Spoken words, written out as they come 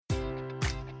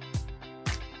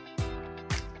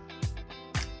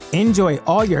Enjoy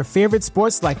all your favorite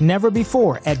sports like never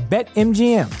before at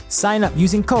BetMGM. Sign up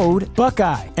using code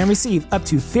Buckeye and receive up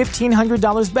to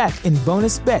 $1,500 back in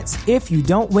bonus bets if you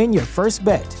don't win your first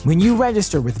bet. When you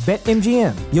register with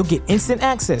BetMGM, you'll get instant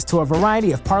access to a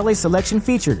variety of parlay selection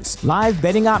features, live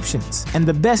betting options, and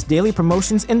the best daily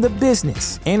promotions in the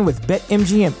business. And with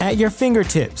BetMGM at your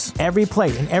fingertips, every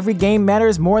play and every game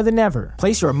matters more than ever.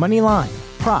 Place your money line,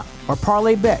 prop, or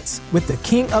parlay bets with the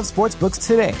king of sportsbooks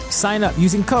today. Sign up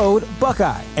using code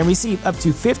Buckeye and receive up to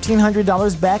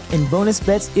 $1,500 back in bonus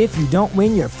bets if you don't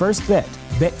win your first bet.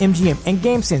 BetMGM and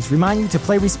GameSense remind you to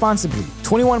play responsibly.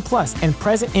 21 plus and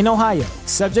present in Ohio,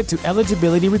 subject to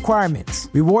eligibility requirements.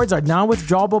 Rewards are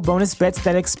non-withdrawable bonus bets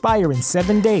that expire in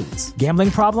 7 days. Gambling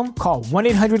problem? Call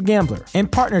 1-800-GAMBLER. In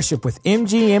partnership with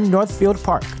MGM Northfield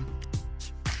Park.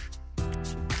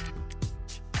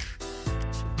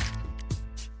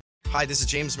 Hi, this is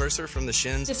James Mercer from The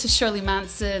Shins. This is Shirley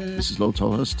Manson. This is Lo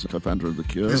Tolhurst, co-founder of The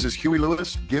Cure. This is Huey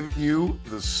Lewis giving you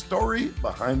the story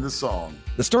behind the song.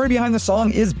 The Story Behind the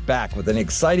Song is back with an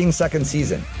exciting second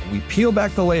season. We peel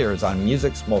back the layers on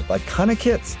music's most iconic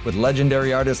hits with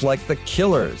legendary artists like The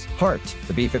Killers, Heart,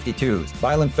 the B-52s,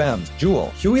 Violent Femmes,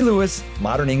 Jewel, Huey Lewis,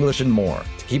 Modern English, and more.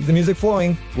 To keep the music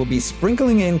flowing, we'll be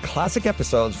sprinkling in classic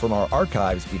episodes from our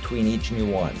archives between each new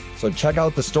one. So check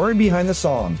out The Story Behind the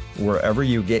Song wherever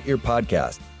you get your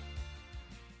podcast.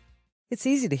 It's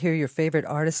easy to hear your favorite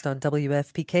artist on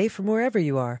WFPK from wherever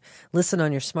you are. Listen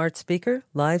on your smart speaker,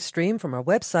 live stream from our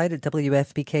website at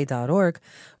WFPK.org,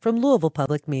 from Louisville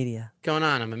Public Media. Going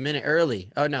on? I'm a minute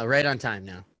early. Oh, no, right on time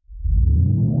now.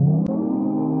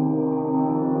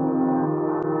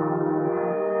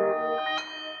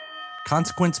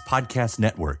 Consequence Podcast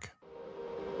Network.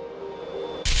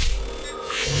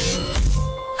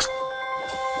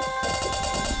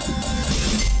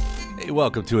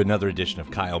 Welcome to another edition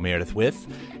of Kyle Meredith With.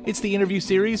 It's the interview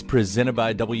series presented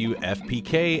by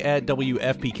WFPK at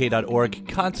WFPK.org,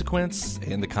 Consequence,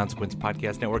 and the Consequence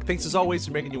Podcast Network. Thanks as always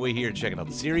for making your way here and checking out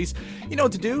the series. You know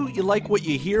what to do. You like what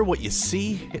you hear, what you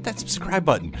see, hit that subscribe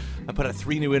button. I put out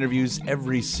 3 new interviews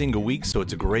every single week, so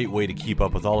it's a great way to keep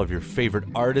up with all of your favorite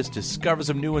artists. Discover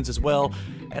some new ones as well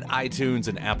at iTunes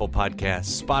and Apple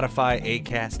Podcasts, Spotify,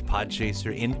 Acast,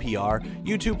 Podchaser, NPR,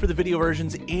 YouTube for the video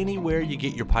versions, anywhere you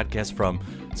get your podcast from.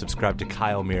 Subscribe to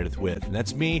Kyle Meredith With. And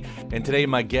that's me, and today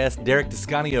my guest, Derek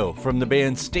Descanio from the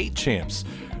band State Champs.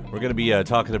 We're going to be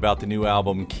talking about the new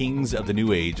album, Kings of the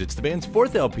New Age. It's the band's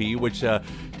 4th LP, which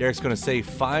Derek's going to say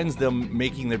finds them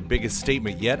making their biggest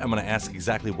statement yet. I'm going to ask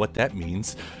exactly what that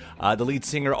means. The lead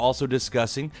singer also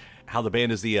discussing how the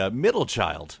band is the middle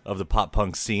child of the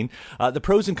pop-punk scene, the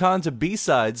pros and cons of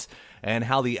B-sides, and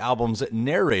how the album's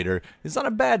narrator is on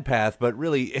a bad path, but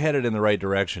really headed in the right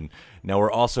direction. Now,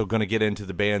 we're also going to get into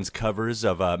the band's covers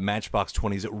of Matchbox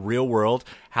 20's Real World,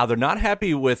 how they're not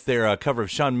happy with their cover of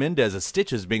Shawn Mendes'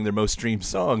 Stitches being their most streamed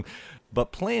song,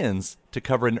 but plans to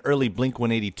cover an early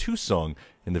Blink-182 song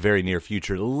in the very near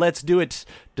future. Let's do it,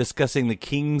 discussing the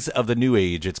Kings of the New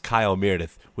Age. It's Kyle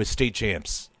Meredith with State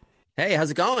Champs. Hey,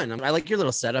 how's it going? I like your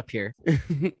little setup here.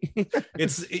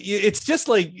 It's just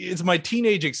like, it's my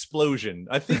teenage explosion.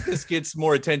 I think this gets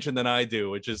more attention than I do,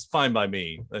 which is fine by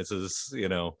me. This is,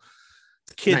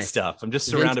 kid Nice. stuff. I'm just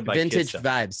surrounded by kid vintage stuff.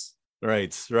 vibes.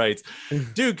 Right.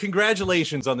 Dude,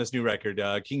 congratulations on this new record,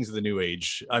 Kings of the New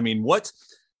Age. I mean, what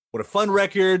a fun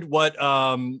record. What,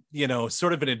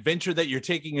 sort of an adventure that you're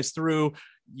taking us through.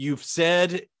 You've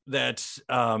said that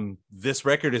this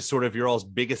record is sort of your all's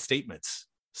biggest statements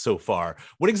so far.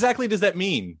 What exactly does that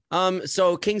mean?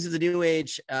 So Kings of the New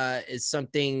Age is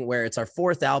something where it's our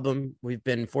 4th album. We've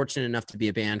been fortunate enough to be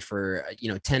a band for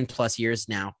 10 plus years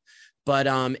now, but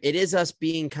it is us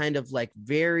being kind of like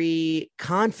very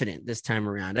confident this time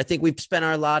around. I think we've spent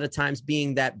a lot of times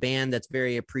being that band that's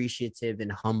very appreciative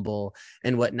and humble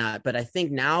and whatnot, but I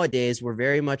think nowadays we're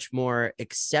very much more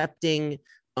accepting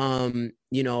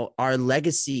our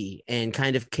legacy and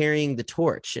kind of carrying the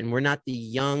torch, and we're not the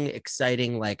young,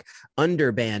 exciting, like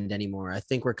underband anymore. I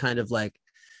think we're kind of like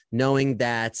knowing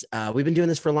that we've been doing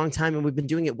this for a long time and we've been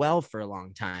doing it well for a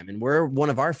long time. And we're one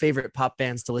of our favorite pop punk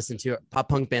bands to listen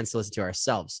to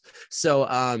ourselves.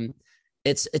 So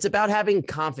it's about having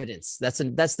confidence.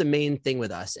 That's the main thing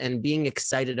with us, and being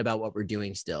excited about what we're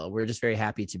doing still. We're just very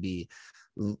happy to be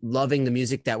loving the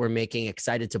music that we're making,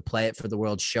 excited to play it for the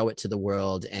world, show it to the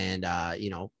world, and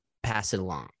pass it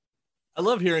along. I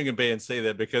love hearing a band say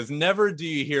that, because never do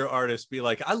you hear artists be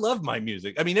like, I love my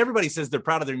music. I mean, everybody says they're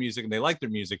proud of their music and they like their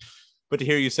music, but to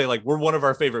hear you say, like, we're one of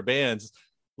our favorite bands,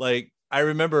 like, I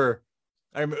remember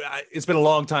it's been a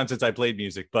long time since I played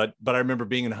music, but I remember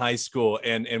being in high school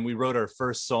and we wrote our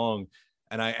first song,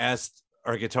 and I asked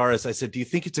our guitarist, I said, do you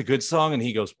think it's a good song? And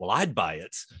he goes, well, I'd buy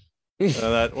it.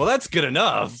 Well, that's good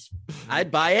enough.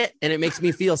 I'd buy it, and it makes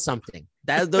me feel something.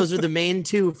 Those are the main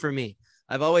two for me.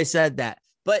 I've always said that.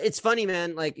 But it's funny,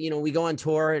 man. Like, you know, we go on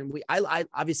tour, and I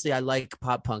obviously I like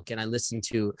pop punk, and I listen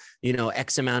to, you know,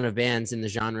 X amount of bands in the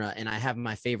genre, and I have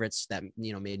my favorites that,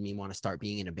 you know, made me want to start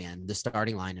being in a band: The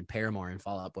Starting Line and Paramore and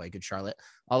Fall Out Boy, Good Charlotte,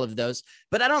 all of those.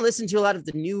 But I don't listen to a lot of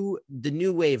the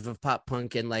new wave of pop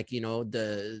punk and, like, you know,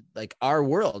 our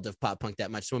world of pop punk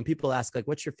that much. So when people ask, like,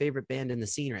 what's your favorite band in the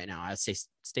scene right now, I say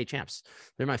State Champs.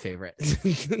 They're my favorite.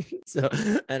 So,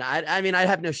 and I mean, I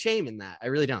have no shame in that. I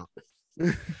really don't.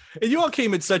 And you all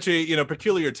came at such a, you know,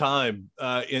 peculiar time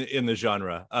in the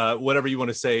genre, whatever you want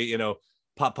to say, you know,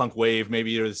 pop punk wave,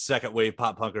 maybe you're the second wave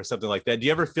pop punk or something like that. Do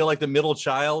you ever feel like the middle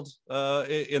child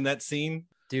in that scene?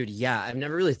 Dude, yeah, I've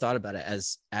never really thought about it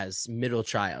as middle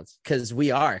child, because we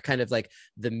are kind of like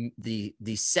the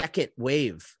second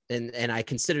wave, and I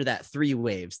consider that three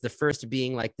waves. The first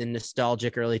being like the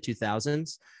nostalgic early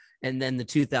 2000s, and then the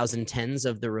 2010s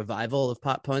of the revival of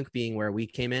pop punk being where we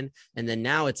came in. And then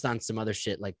now it's on some other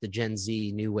shit like the Gen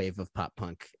Z new wave of pop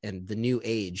punk and the new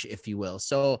age, if you will.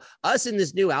 So us in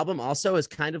this new album also is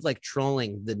kind of like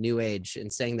trolling the new age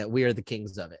and saying that we are the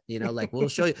kings of it. You know, like, we'll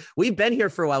show you, we've been here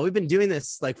for a while. We've been doing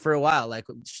this like for a while. Like,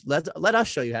 let us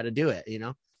show you how to do it, you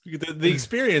know? The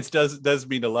experience does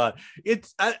mean a lot.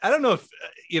 It's I don't know if,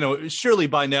 you know, surely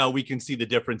by now we can see the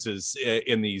differences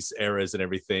in these eras and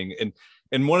everything.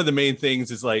 And one of the main things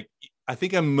is, like, I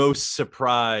think I'm most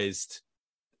surprised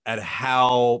at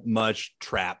how much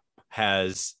trap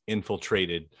has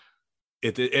infiltrated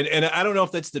it. And I don't know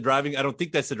if that's I don't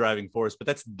think that's the driving force, but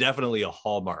that's definitely a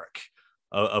hallmark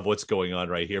of what's going on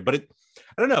right here. But I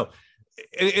don't know.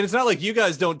 And it's not like you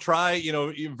guys don't try, you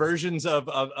know, versions of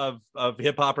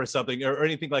hip hop or something or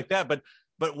anything like that. But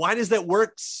why does that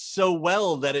work so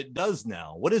well that it does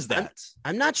now? What is that?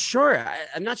 I'm not sure.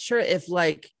 I'm not sure if,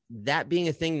 like, that being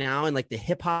a thing now, and like the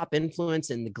hip hop influence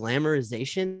and the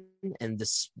glamorization and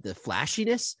the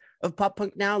flashiness of pop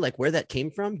punk now, like, where that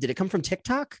came from. Did it come from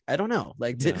TikTok? I don't know.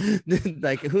 Like,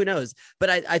 like, who knows? But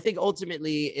I think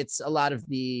ultimately it's a lot of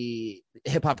the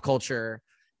hip hop culture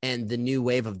and the new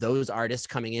wave of those artists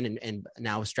coming in and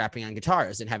now strapping on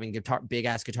guitars and having big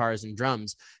ass guitars and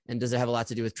drums. And does it have a lot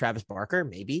to do with Travis Barker?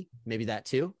 Maybe that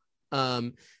too.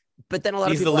 But then a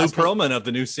lot of people, he's the Lou Pearlman of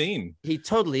the new scene. He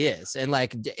totally is. And,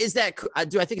 like, is that,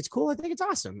 do I think it's cool? I think it's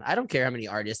awesome. I don't care how many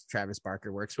artists Travis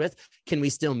Barker works with. Can we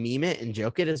still meme it and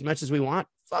joke it as much as we want?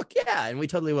 Fuck yeah. And we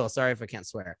totally will. Sorry if I can't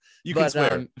swear. You can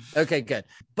swear. Okay, good.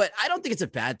 But I don't think it's a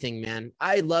bad thing, man.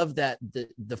 I love that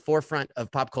the forefront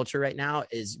of pop culture right now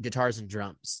is guitars and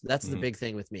drums. That's the big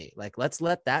thing with me. Like, let's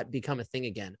let that become a thing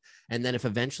again. And then if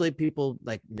eventually people,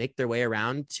 like, make their way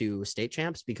around to State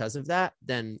Champs because of that,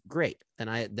 then great. Then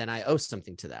I owe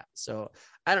something to that. So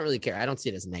I don't really care. I don't see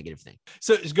it as a negative thing.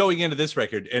 So going into this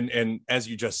record, and as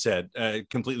you just said,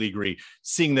 completely agree,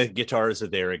 seeing the guitars are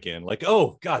there again, like,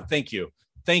 oh God, thank you.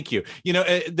 You know,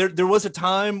 there was a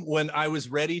time when I was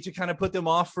ready to kind of put them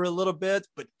off for a little bit,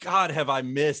 but God, have I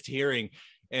missed hearing.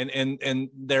 And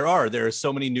there are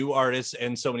so many new artists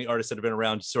and so many artists that have been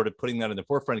around sort of putting that in the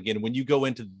forefront again. When you go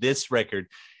into this record,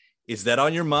 is that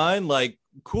on your mind? Like,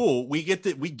 cool, we get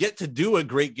to do a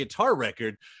great guitar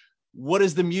record. What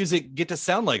does the music get to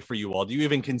sound like for you all? Do you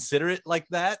even consider it like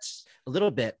that? A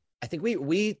little bit. I think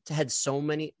we had so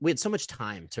much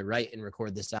time to write and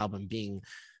record this album, being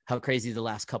how crazy the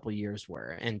last couple years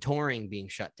were, and touring being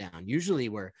shut down. Usually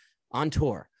we're on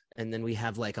tour, and then we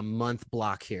have like a month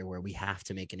block here where we have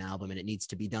to make an album, and it needs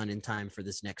to be done in time for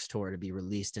this next tour to be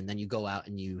released. And then you go out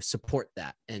and you support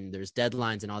that, and there's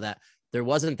deadlines and all that. There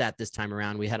wasn't that this time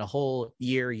around. We had a whole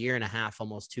year and a half,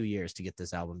 almost 2 years to get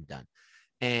this album done.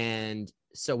 And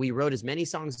so we wrote as many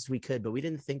songs as we could, but we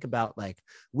didn't think about, like,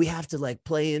 we have to, like,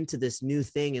 play into this new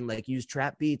thing and, like, use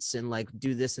trap beats and, like,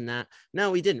 do this and that.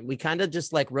 No, we didn't. We kind of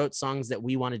just, like, wrote songs that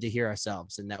we wanted to hear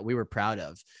ourselves and that we were proud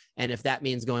of. And if that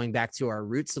means going back to our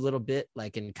roots a little bit,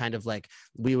 like, and kind of like,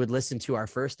 we would listen to our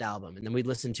first album and then we'd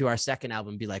listen to our second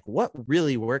album and be like, what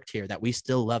really worked here that we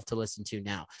still love to listen to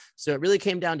now? So it really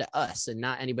came down to us and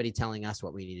not anybody telling us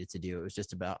what we needed to do. It was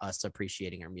just about us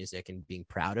appreciating our music and being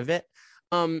proud of it.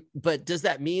 But does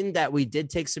that mean that we did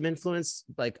take some influence,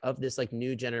 like, of this, like,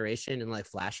 new generation and, like,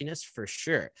 flashiness? For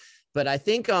sure. But I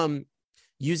think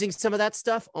using some of that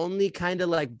stuff only kind of,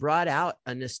 like, brought out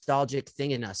a nostalgic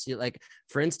thing in us. Like,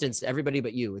 for instance, Everybody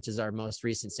But You, which is our most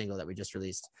recent single that we just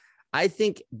released. I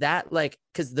think that, like,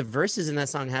 because the verses in that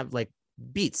song have, like,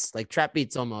 beats, like trap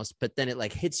beats almost, but then it,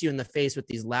 like, hits you in the face with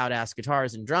these loud ass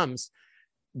guitars and drums.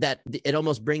 that it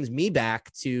almost brings me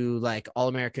back to like All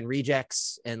American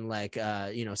Rejects and like,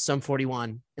 Sum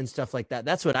 41 and stuff like that.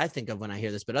 That's what I think of when I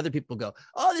hear this, but other people go,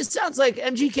 oh, this sounds like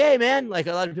MGK, man. Like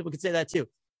a lot of people could say that too.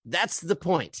 That's the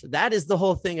point. That is the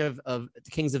whole thing of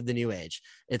Kings of the New Age.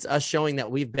 It's us showing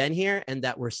that we've been here and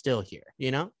that we're still here,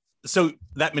 So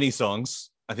that many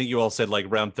songs, I think you all said like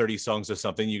around 30 songs or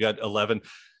something. You got 11.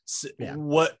 Yeah.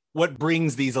 What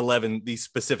brings these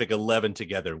specific 11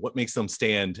 together? What makes them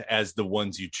stand as the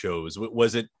ones you chose?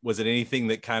 Was it anything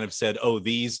that kind of said, oh,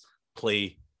 these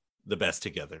play the best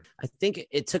together? I think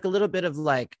it took a little bit of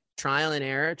like trial and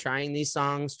error, trying these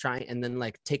songs, and then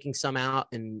like taking some out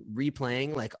and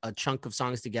replaying like a chunk of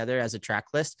songs together as a track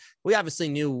list. We obviously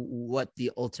knew what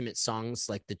the ultimate songs,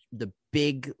 like the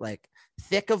big, like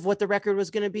thick of what the record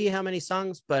was going to be, how many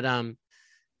songs, but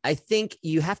I think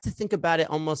you have to think about it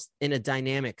almost in a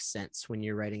dynamic sense when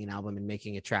you're writing an album and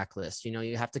making a track list.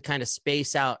 You have to kind of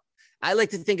space out. I like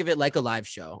to think of it like a live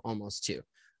show almost too.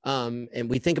 And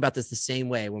we think about this the same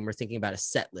way when we're thinking about a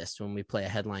set list, when we play a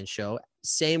headline show,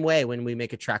 same way when we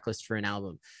make a track list for an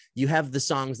album. You have the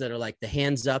songs that are like the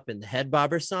hands up and the head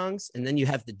bobber songs. And then you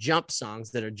have the jump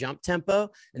songs that are jump tempo.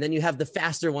 And then you have the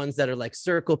faster ones that are like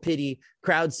circle pity,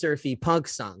 crowd surfy, punk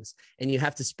songs. And you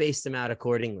have to space them out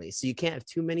accordingly. So you can't have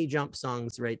too many jump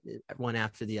songs right one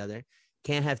after the other.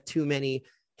 Can't have too many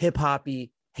hip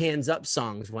hoppy hands up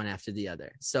songs one after the other.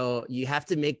 So you have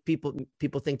to make people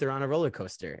think they're on a roller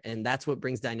coaster, and that's what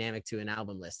brings dynamic to an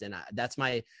album list. And that's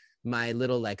my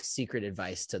little like secret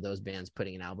advice to those bands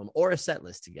putting an album or a set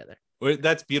list together. Well,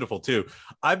 that's beautiful too.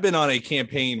 I've been on a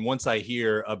campaign once I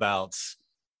hear about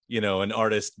an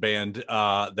artist band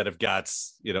that have got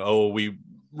oh, we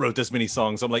wrote this many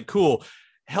songs. I'm like, cool,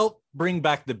 help bring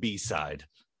back the B-side.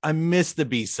 I miss the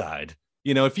B-side.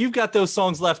 If you've got those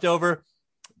songs left over,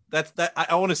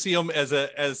 I want to see them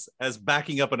as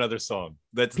backing up another song.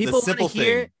 That's the simple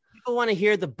thing. People want to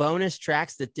hear the bonus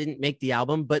tracks that didn't make the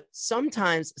album, but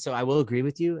sometimes, so I will agree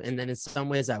with you, and then in some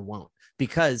ways I won't,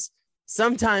 because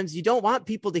sometimes you don't want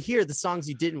people to hear the songs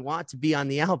you didn't want to be on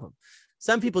the album.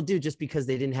 Some people do just because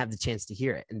they didn't have the chance to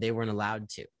hear it and they weren't allowed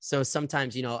to. So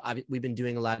sometimes, we've been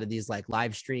doing a lot of these like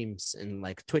live streams and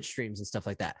like Twitch streams and stuff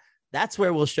like that. That's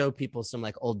where we'll show people some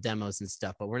like old demos and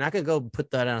stuff, but we're not going to go put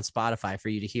that on Spotify for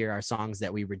you to hear our songs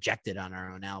that we rejected on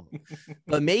our own album.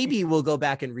 But maybe we'll go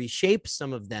back and reshape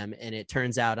some of them, and it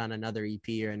turns out on another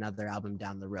EP or another album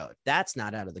down the road. That's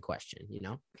not out of the question,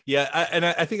 Yeah.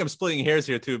 I think I'm splitting hairs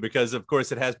here too, because of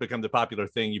course it has become the popular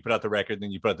thing. You put out the record,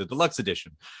 then you put out the deluxe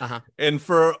edition. And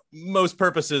for most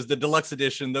purposes, the deluxe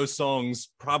edition, those songs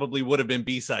probably would have been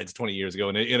B-sides 20 years ago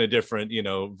in a different,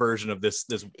 version of this.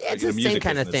 It's the same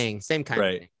kind of thing. Same kind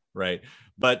of thing. Right.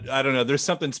 But I don't know. There's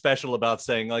something special about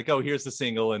saying like, oh, here's the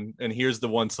single and here's the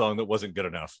one song that wasn't good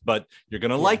enough, but you're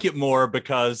going to like it more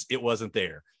because it wasn't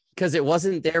there. Because it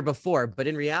wasn't there before, but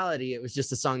in reality, it was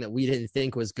just a song that we didn't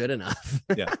think was good enough.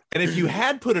 Yeah. And if you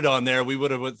had put it on there, we would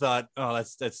have thought, oh,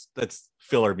 that's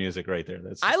filler music right there.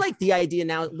 I like the idea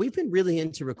now. We've been really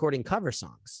into recording cover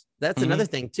songs. That's another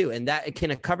thing too. And that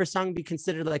can a cover song be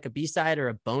considered like a B-side or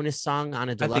a bonus song on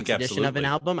a deluxe edition of an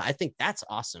album? I think that's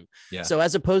awesome. Yeah. So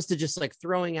as opposed to just like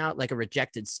throwing out like a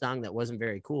rejected song that wasn't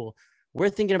very cool, we're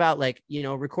thinking about like,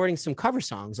 recording some cover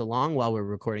songs along while we're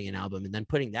recording an album and then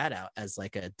putting that out as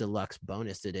like a deluxe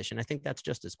bonus edition. I think that's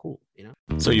just as cool,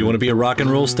 So you want to be a rock and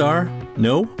roll star?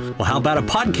 No? Well, how about a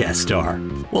podcast star?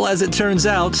 Well, as it turns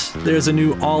out, there's a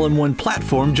new all-in-one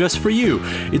platform just for you.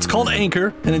 It's called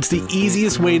Anchor, and it's the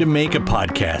easiest way to make a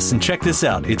podcast. And check this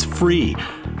out. It's free.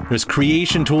 There's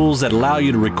creation tools that allow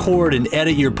you to record and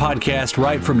edit your podcast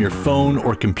right from your phone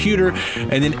or computer,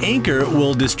 and then Anchor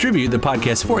will distribute the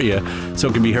podcast for you so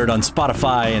it can be heard on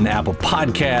Spotify and Apple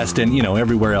Podcast and,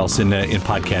 everywhere else in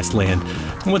podcast land.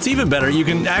 And what's even better, you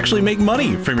can actually make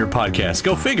money from your podcast.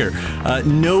 Go figure.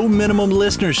 No minimum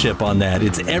listenership on that.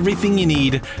 It's everything you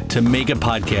need to make a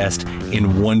podcast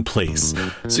in one place.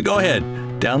 So go ahead.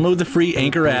 Download the free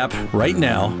Anchor app right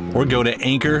now or go to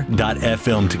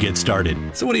anchor.fm to get started.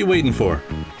 So what are you waiting for?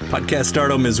 Podcast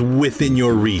stardom is within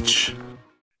your reach.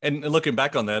 And looking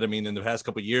back on that, I mean, in the past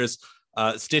couple of years,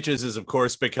 Stitches has, of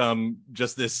course, become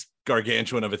just this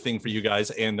gargantuan of a thing for you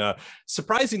guys. And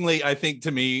surprisingly, I think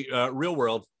to me, Real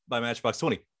World by Matchbox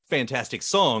 20, fantastic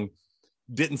song.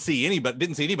 Didn't see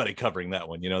anybody covering that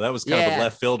one. That was kind of a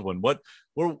left field one. What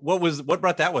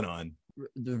brought that one on?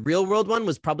 The Real World one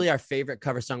was probably our favorite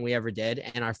cover song we ever did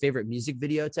and our favorite music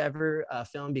video to ever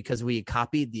film, because we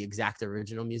copied the exact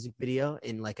original music video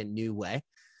in like a new way.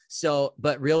 So,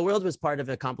 but Real World was part of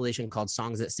a compilation called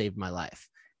Songs That Saved My Life.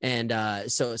 And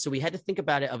so we had to think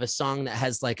about it of a song that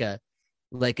has like a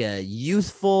like a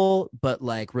youthful but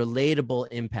like relatable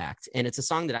impact. And it's a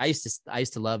song that I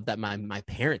used to love, that my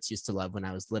parents used to love when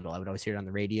I was little. I would always hear it on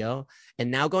the radio. And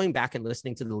now going back and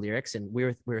listening to the lyrics, and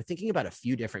we were thinking about a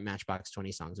few different Matchbox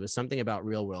 20 songs. It was something about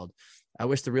real world. I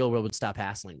wish the real world would stop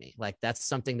hassling me. Like that's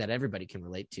something that everybody can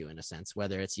relate to in a sense,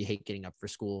 whether it's you hate getting up for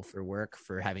school, for work,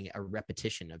 for having a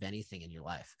repetition of anything in your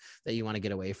life that you want to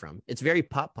get away from. It's very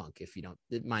pop punk, if you don't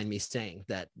mind me saying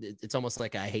that. It's almost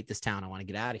like I hate this town, I want to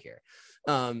get out of here.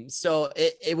 So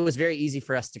it was very easy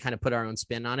for us to kind of put our own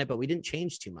spin on it, but we didn't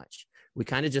change too much. We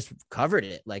kind of just covered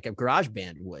it like a garage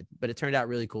band would, but it turned out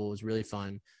really cool. It was really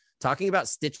fun. Talking about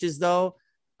Stitches though,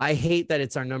 I hate that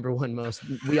it's our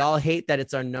we all hate that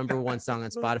it's our number one song on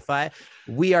Spotify.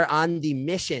 We are on the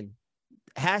mission.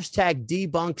 Hashtag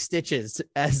debunk Stitches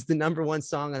as the number one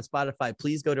song on Spotify.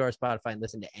 Please go to our Spotify and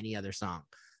listen to any other song.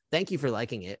 Thank you for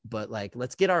liking it, but like,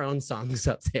 let's get our own songs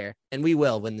up there, and we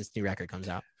will when this new record comes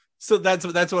out. So that's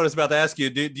what I was about to ask you.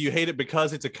 Do you hate it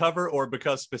because it's a cover, or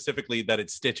because specifically that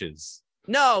it's Stitches?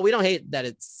 No, we don't hate that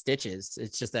it's Stitches.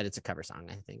 It's just that it's a cover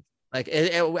song, I think. Like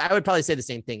I would probably say the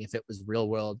same thing if it was Real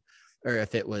World, or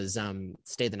if it was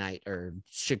Stay the Night, or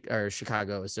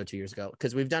Chicago So 2 years ago,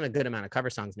 because we've done a good amount of cover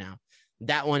songs now.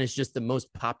 That one is just the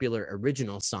most popular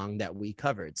original song that we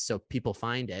covered. So people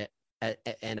find it,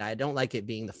 and I don't like it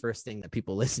being the first thing that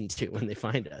people listen to when they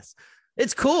find us.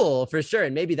 It's cool for sure.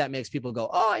 And maybe that makes people go,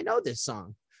 oh, I know this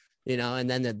song, and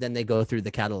then they go through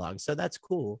the catalog. So that's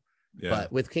cool. Yeah.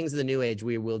 But with Kings of the New Age,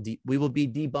 we will be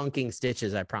debunking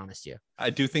Stitches. I promise you. I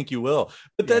do think you will.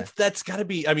 But that's got to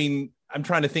be. I mean, I'm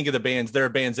trying to think of the bands. There are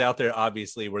bands out there,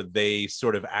 obviously, where they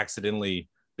sort of accidentally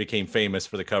became famous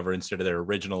for the cover instead of their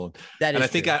original. And I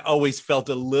think I always felt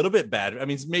a little bit bad. I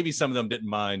mean, maybe some of them didn't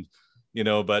mind,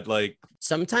 but like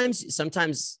sometimes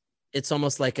it's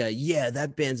almost like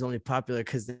that band's only popular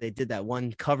because they did that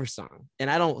one cover song. And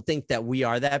I don't think that we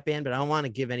are that band, but I don't want to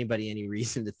give anybody any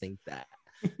reason to think that.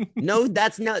 No,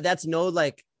 that's no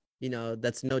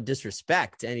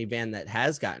disrespect to any band that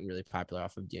has gotten really popular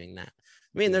off of doing that.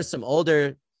 I mean, there's some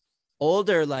older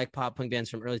like pop punk bands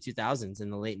from early 2000s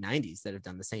and the late 90s that have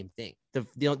done the same thing.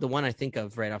 The one I think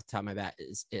of right off the top of my bat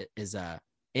is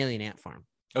Alien Ant Farm.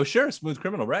 Oh, sure. Smooth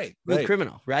Criminal. Right.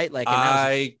 Criminal. Right. Like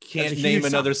I can't name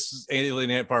another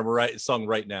Alien Ant Farm song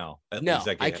right now. No,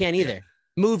 I can't either.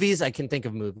 Movies. I can think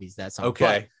of movies. That song.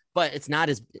 Okay. But it's not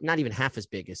even half as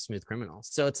big as Smooth Criminal.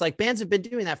 So it's like bands have been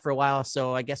doing that for a while.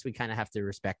 So I guess we kind of have to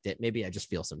respect it. Maybe I just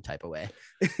feel some type of way.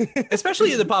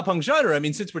 Especially in the pop punk genre. I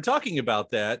mean, since we're talking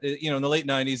about that, in the late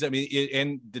 90s, I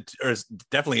mean, or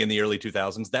definitely in the early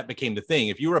 2000s, that became the thing.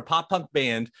 If you were a pop punk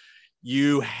band,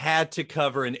 you had to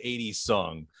cover an 80s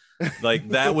song. Like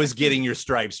that was getting your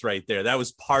stripes right there. That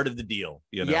was part of the deal,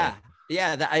 Yeah.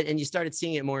 And you started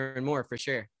seeing it more and more for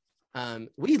sure.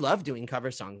 We love doing cover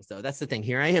songs though. That's the thing.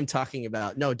 Here I am talking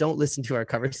about, no, don't listen to our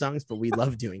cover songs, but we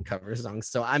love doing cover songs.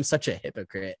 So I'm such a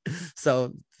hypocrite.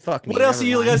 So fuck me. What else are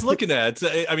you guys looking at?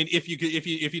 I mean,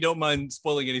 if you don't mind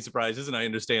spoiling any surprises, and I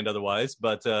understand otherwise,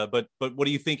 but what are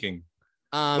you thinking?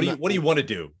 What do you want to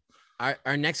do?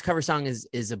 Our next cover song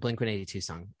is a Blink-182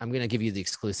 song. I'm going to give you the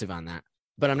exclusive on that,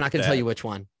 but I'm not going to tell you which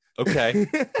one. Okay.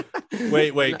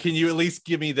 Wait. Can you at least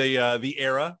give me the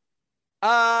era?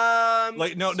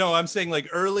 Like no, I'm saying like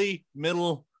early,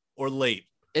 middle, or late.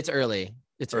 It's early.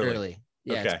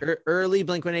 Yeah, okay. It's early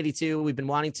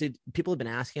Blink-182. People have been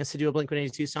asking us to do a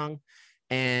Blink-182 song,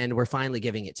 and we're finally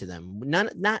giving it to them.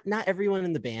 Not everyone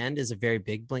in the band is a very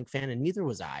big Blink fan, and neither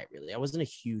was I really. I wasn't a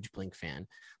huge Blink fan.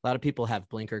 A lot of people have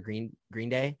Blink or Green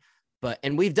Day,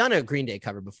 and we've done a Green Day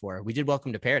cover before. We did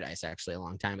Welcome to Paradise actually a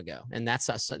long time ago, and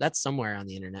that's somewhere on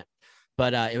the internet.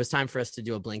 But it was time for us to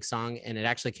do a Blink song, and it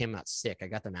actually came out sick. I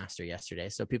got the master yesterday,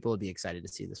 so people will be excited to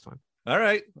see this one. All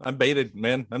right. I'm baited,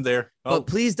 man. I'm there. But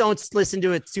please don't listen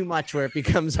to it too much where it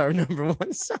becomes our number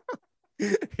one song.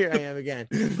 Here I am again.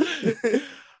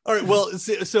 All right. Well,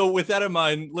 so with that in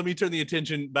mind, let me turn the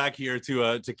attention back here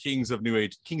to Kings of New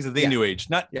Age, Kings of the New Age,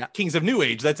 not Kings of New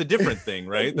Age. That's a different thing,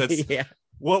 right? That's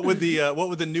What would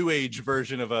the New Age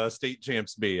version of State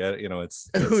Champs be? It's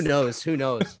who knows?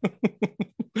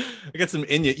 I got some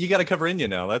Enya. You got to cover Enya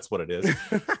now. That's what it is.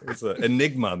 It's an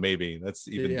enigma, maybe. That's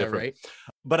even different. Right.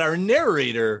 But our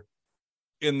narrator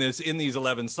in these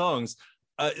 11 songs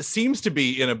seems to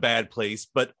be in a bad place,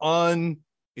 but on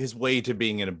his way to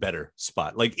being in a better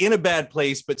spot. Like in a bad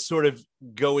place, but sort of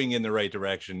going in the right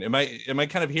direction. Am I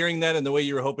kind of hearing that in the way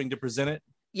you were hoping to present it?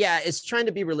 Yeah, it's trying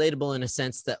to be relatable in a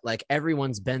sense that like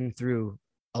everyone's been through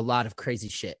a lot of crazy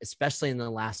shit, especially in the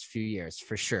last few years,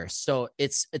 for sure. So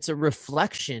it's a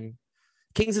reflection.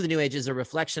 Kings of the New Age is a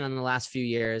reflection on the last few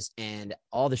years and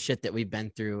all the shit that we've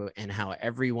been through and how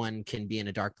everyone can be in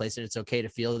a dark place, and it's okay to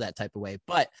feel that type of way.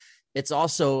 But it's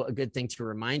also a good thing to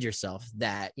remind yourself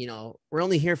that, you know, we're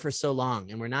only here for so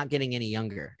long and we're not getting any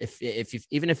younger.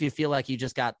 Even if you feel like you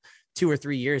just got 2 or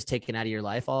 3 years taken out of your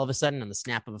life all of a sudden on the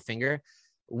snap of a finger,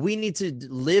 we need to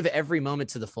live every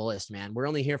moment to the fullest, man. We're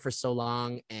only here for so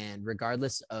long. And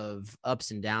regardless of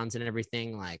ups and downs and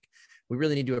everything, like, we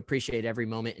really need to appreciate every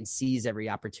moment and seize every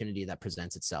opportunity that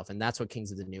presents itself. And that's what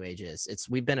Kings of the New Age is.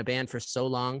 We've been a band for so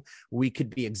long, we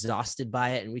could be exhausted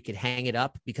by it and we could hang it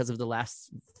up because of the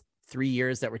last 3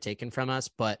 years that were taken from us,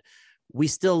 but we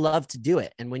still love to do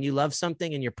it. And when you love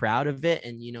something and you're proud of it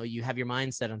and, you know, you have your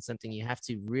mind set on something, you have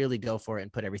to really go for it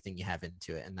and put everything you have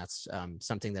into it. And that's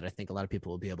something that I think a lot of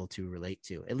people will be able to relate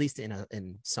to, at least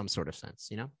in some sort of sense,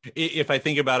 you know? If I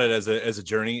think about it as a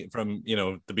journey from, you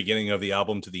know, the beginning of the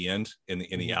album to the end in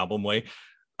the album way,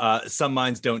 Some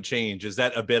Minds Don't Change. Is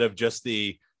that a bit of just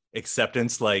the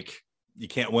acceptance, like you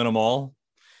can't win them all?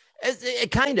 It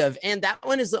kind of, and that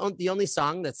one is the only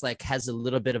song that's like has a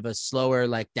little bit of a slower,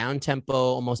 like down tempo,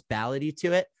 almost ballady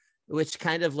to it, which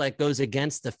kind of like goes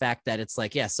against the fact that it's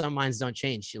like, yeah, some minds don't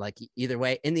change. Like either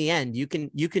way, in the end, you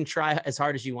can try as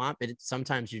hard as you want, but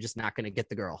sometimes you're just not going to get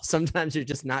the girl. Sometimes you're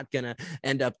just not going to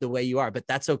end up the way you are, but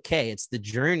that's okay. It's the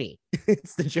journey.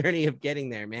 It's the journey of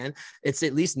getting there, man. It's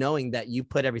at least knowing that you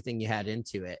put everything you had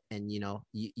into it, and you know,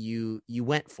 you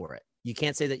went for it. You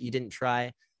can't say that you didn't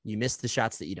try. You miss the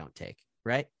shots that you don't take,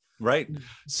 right? Right.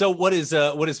 So what is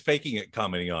Faking It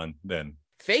commenting on then?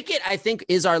 Fake It, I think,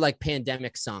 is our like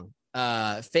pandemic song.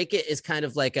 Fake It is kind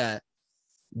of like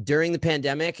during the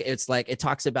pandemic, it's like, it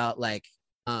talks about like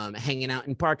hanging out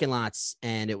in parking lots,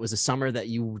 and it was a summer that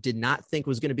you did not think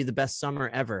was going to be the best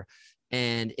summer ever.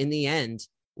 And in the end,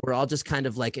 we're all just kind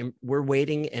of like, we're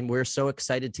waiting and we're so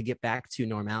excited to get back to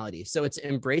normality. So it's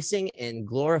embracing and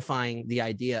glorifying the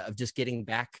idea of just getting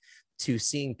back to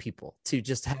seeing people, to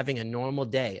just having a normal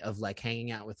day of like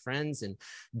hanging out with friends and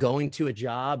going to a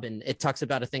job. And it talks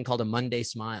about a thing called a Monday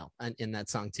smile in that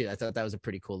song too. I thought that was a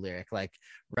pretty cool lyric, like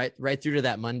right through to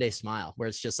that Monday smile, where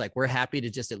it's just like, we're happy to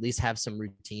just at least have some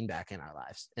routine back in our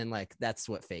lives. And like, that's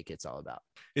what Fake It's all about.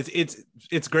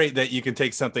 It's great that you can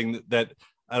take something that,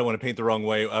 I don't want to paint the wrong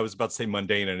way, I was about to say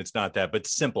mundane, and it's not that, but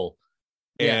simple.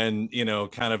 Yeah. And, you know,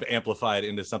 kind of amplify it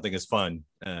into something as fun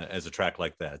as a track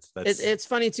like that. It's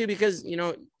funny too, because, you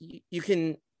know, you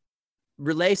can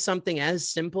relay something as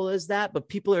simple as that, but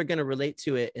people are going to relate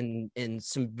to it in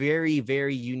some very,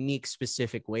 very unique,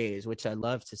 specific ways, which I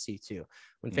love to see too.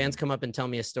 When fans come up and tell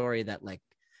me a story that like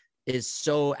is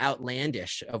so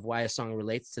outlandish of why a song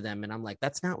relates to them, and I'm like,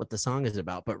 that's not what the song is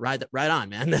about, but right on,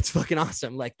 man. That's fucking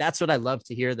awesome. Like, that's what I love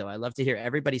to hear, though. I love to hear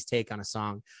everybody's take on a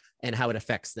song and how it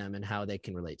affects them and how they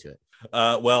can relate to it.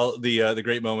 Well, the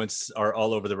great moments are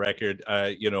all over the record.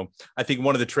 You know, I think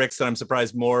one of the tricks that I'm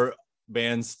surprised more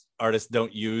artists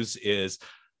don't use is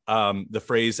the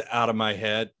phrase "out of my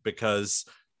head," because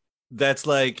that's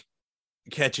like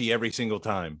catchy every single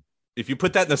time. If you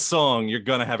put that in a song, you're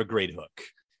gonna have a great hook.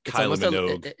 Kylie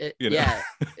Minogue, you know?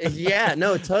 Yeah,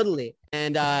 no, totally.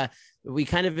 And we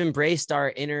kind of embraced our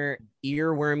inner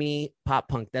earwormy pop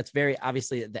punk. That's very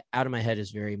obviously, the Out of My Head is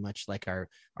very much like our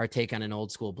take on an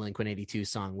old school Blink-182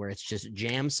 song, where it's just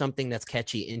jam something that's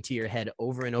catchy into your head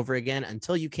over and over again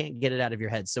until you can't get it out of your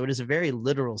head. So it is a very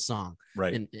literal song,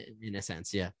 right? In a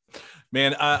sense, yeah.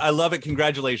 Man, I love it.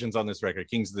 Congratulations on this record,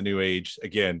 Kings of the New Age.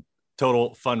 Again,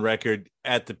 total fun record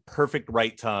at the perfect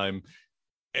right time.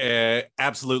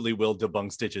 Absolutely will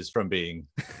debunk Stitches from being.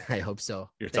 I hope so.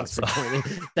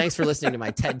 Thanks for listening to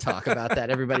my TED talk about that,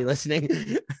 everybody listening.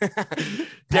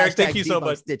 Derek, thank you so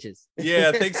much. Stitches.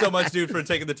 Yeah, thanks so much, dude, for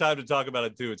taking the time to talk about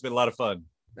it too. It's been a lot of fun.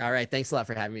 All right, thanks a lot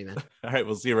for having me, man. All right,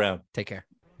 we'll see you around. Take care.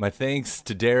 My thanks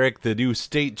to Derek. The new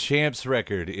State Champs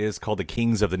record is called The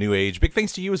Kings of the New Age. Big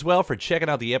thanks to you as well for checking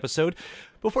out the episode.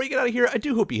 Before you get out of here, I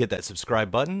do hope you hit that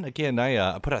subscribe button. Again,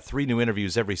 I put out 3 new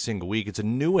interviews every single week. It's a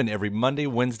new one every Monday,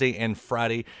 Wednesday, and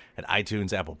Friday at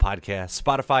iTunes, Apple Podcasts,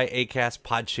 Spotify, Acast,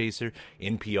 Podchaser,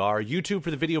 NPR, YouTube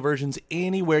for the video versions,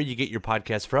 anywhere you get your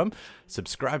podcasts from.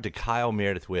 Subscribe to Kyle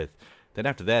Meredith With. Then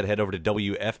after that, head over to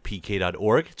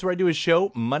WFPK.org. It's where I do a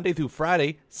show Monday through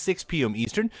Friday, 6 p.m.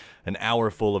 Eastern, an hour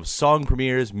full of song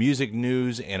premieres, music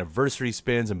news, anniversary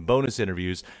spins, and bonus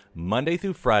interviews Monday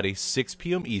through Friday, 6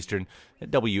 p.m. Eastern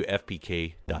at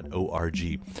WFPK.org.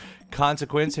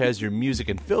 Consequence has your music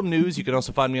and film news. You can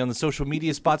also find me on the social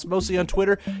media spots, mostly on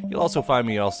Twitter. You'll also find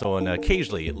me on,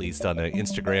 occasionally at least, on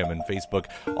Instagram and Facebook.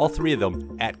 All 3 of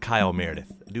them at Kyle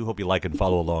Meredith. I do hope you like and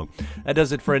follow along. That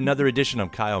does it for another edition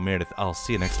of Kyle Meredith. I'll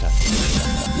see you next time.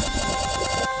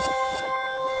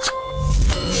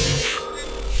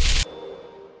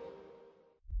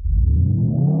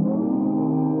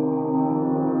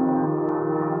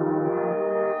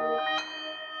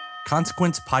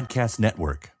 Consequence Podcast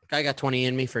Network. I got 20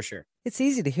 in me for sure. It's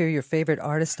easy to hear your favorite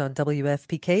artist on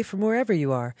WFPK from wherever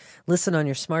you are. Listen on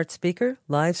your smart speaker,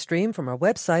 live stream from our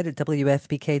website at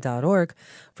WFPK.org,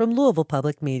 from Louisville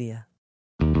Public Media.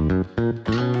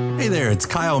 Hey there, it's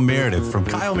Kyle Meredith from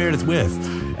Kyle Meredith With.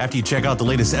 After you check out the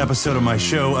latest episode of my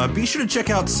show, be sure to check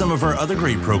out some of our other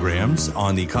great programs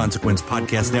on the Consequence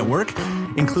Podcast Network,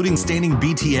 including Standing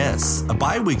BTS, a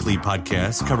bi-weekly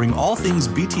podcast covering all things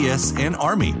BTS and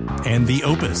ARMY, and The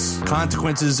Opus,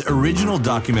 Consequence's original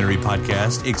documentary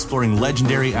podcast exploring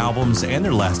legendary albums and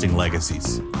their lasting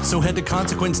legacies. So head to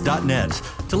consequence.net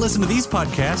to listen to these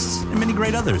podcasts and many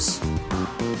great others.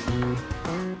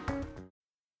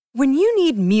 When you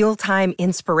need mealtime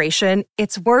inspiration,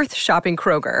 it's worth shopping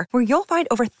Kroger, where you'll find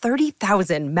over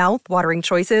 30,000 mouth-watering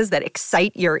choices that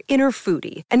excite your inner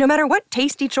foodie. And no matter what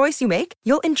tasty choice you make,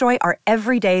 you'll enjoy our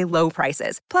everyday low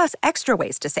prices, plus extra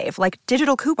ways to save, like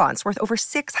digital coupons worth over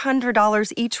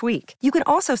 $600 each week. You can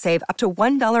also save up to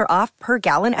 $1 off per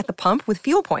gallon at the pump with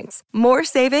fuel points. More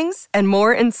savings and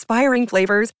more inspiring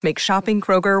flavors make shopping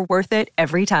Kroger worth it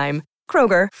every time.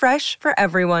 Kroger, fresh for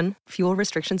everyone. Fuel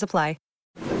restrictions apply.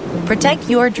 Protect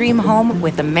your dream home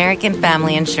with American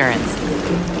Family Insurance.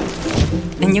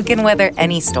 And you can weather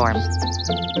any storm.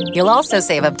 You'll also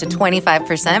save up to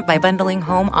 25% by bundling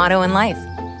home, auto, and life.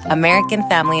 American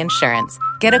Family Insurance.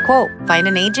 Get a quote. Find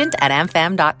an agent at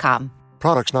amfam.com.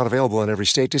 Products not available in every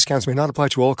state. Discounts may not apply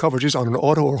to all coverages on an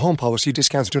auto or home policy.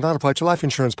 Discounts do not apply to life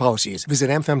insurance policies. Visit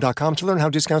amfam.com to learn how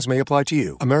discounts may apply to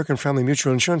you. American Family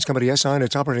Mutual Insurance Company, SI, and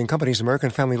its operating companies, American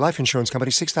Family Life Insurance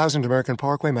Company, 6000 American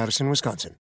Parkway, Madison, Wisconsin.